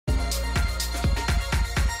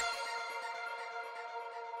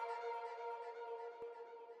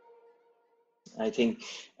I think,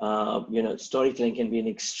 storytelling can be an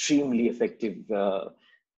extremely effective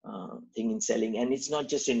thing in selling, and it's not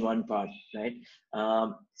just in one part, right?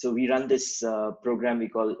 So we run this program we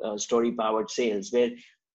call story powered sales, where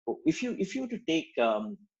if you were to take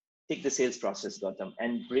the sales process, Gautam,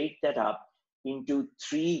 and break that up into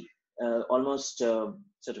three almost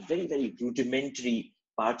sort of very, very rudimentary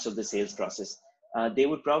parts of the sales process, they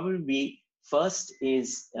would probably be: first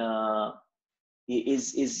is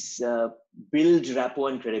build rapport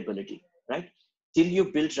and credibility, right? Till you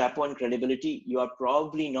build rapport and credibility, you are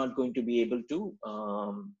probably not going to be able to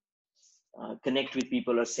connect with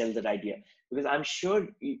people or sell that idea. Because I'm sure,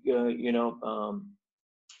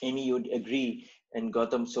 Amy, you'd agree, and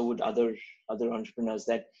Gautam, so would other entrepreneurs,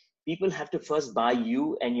 that people have to first buy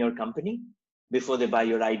you and your company before they buy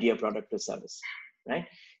your idea, product, or service, right?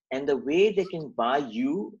 And the way they can buy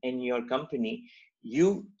you and your company,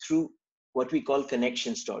 through what we call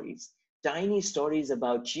connection stories, tiny stories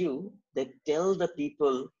about you that tell the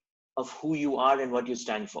people of who you are and what you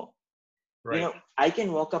stand for. Right. I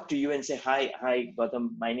can walk up to you and say, hi,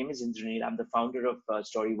 Gautam, my name is Indranil. I'm the founder of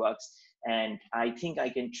StoryWorks, and I think I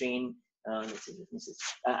can train.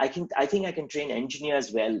 I think I can train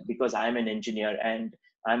engineers well because I'm an engineer and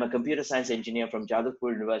I'm a computer science engineer from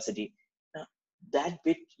Jadavpur University. Now, that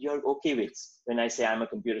bit you're okay with when I say I'm a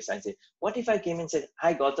computer science engineer. What if I came and said,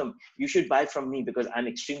 hi, Gautam, you should buy from me because I'm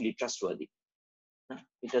extremely trustworthy? No,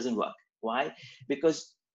 it doesn't work. Why?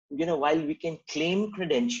 Because, while we can claim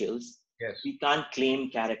credentials, yes, we can't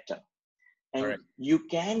claim character. And correct, you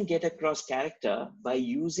can get across character by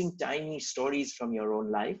using tiny stories from your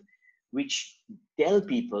own life, which tell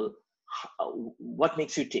people what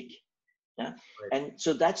makes you tick. Yeah? Right. And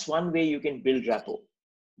so that's one way you can build rapport.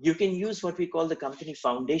 You can use what we call the company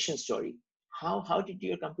foundation story. How did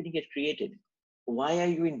your company get created? Why are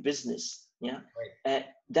you in business? Yeah. Right.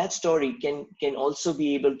 That story can also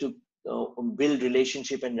be able to build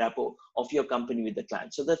relationship and rapport of your company with the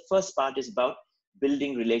client. So the first part is about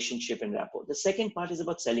building relationship and rapport. The second part is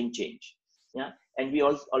about selling change. Yeah. And we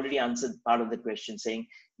already answered part of the question saying,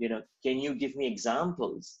 can you give me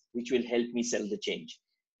examples which will help me sell the change?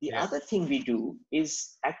 The other thing we do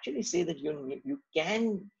is actually say that you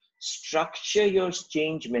can structure your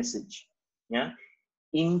change message, yeah,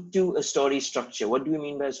 into a story structure. What do we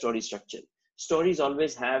mean by a story structure? Stories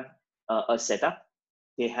always have a setup,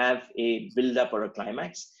 they have a build-up or a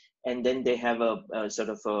climax, and then they have a sort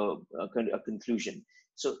of a conclusion.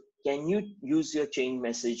 So can you use your change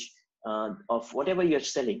message of whatever you're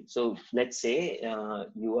selling? So let's say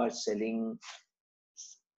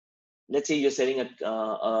you're selling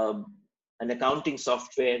an accounting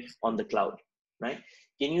software on the cloud, right?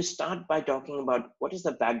 Can you start by talking about what is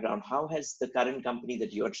the background? How has the current company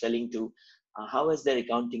that you're selling to, how has their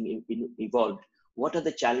accounting evolved? What are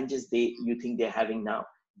the challenges you think they're having now?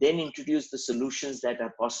 Then introduce the solutions that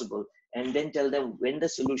are possible, and then tell them when the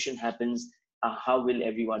solution happens, how will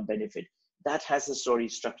everyone benefit? That has a story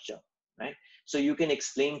structure, right? So you can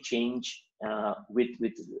explain change with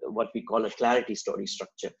what we call a clarity story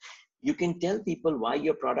structure. You can tell people why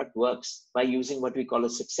your product works by using what we call a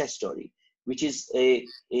success story, which is a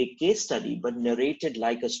case study, but narrated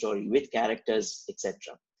like a story with characters, etc.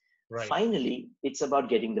 Right. Finally, it's about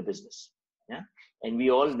getting the business. Yeah. And we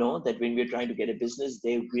all know that when we're trying to get a business,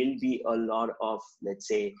 there will be a lot of, let's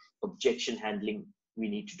say, objection handling we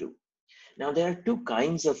need to do. Now, there are two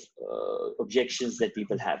kinds of objections that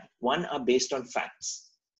people have. One are based on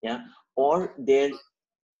facts, yeah, or their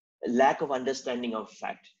lack of understanding of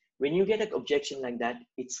fact. When you get an objection like that,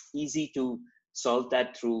 it's easy to solve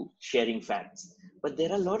that through sharing facts. But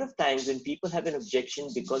there are a lot of times when people have an objection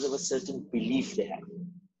because of a certain belief they have.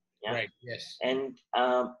 Yeah? Right. Yes. And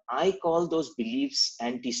I call those beliefs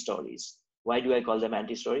anti-stories. Why do I call them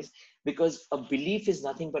anti-stories? Because a belief is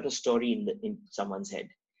nothing but a story in someone's head.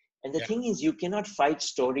 And the thing is, you cannot fight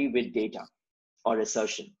story with data or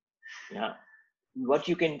assertion. Yeah. What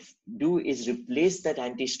you can do is replace that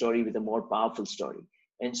anti-story with a more powerful story.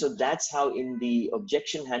 And so that's how in the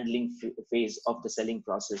objection handling phase of the selling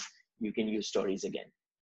process, you can use stories again.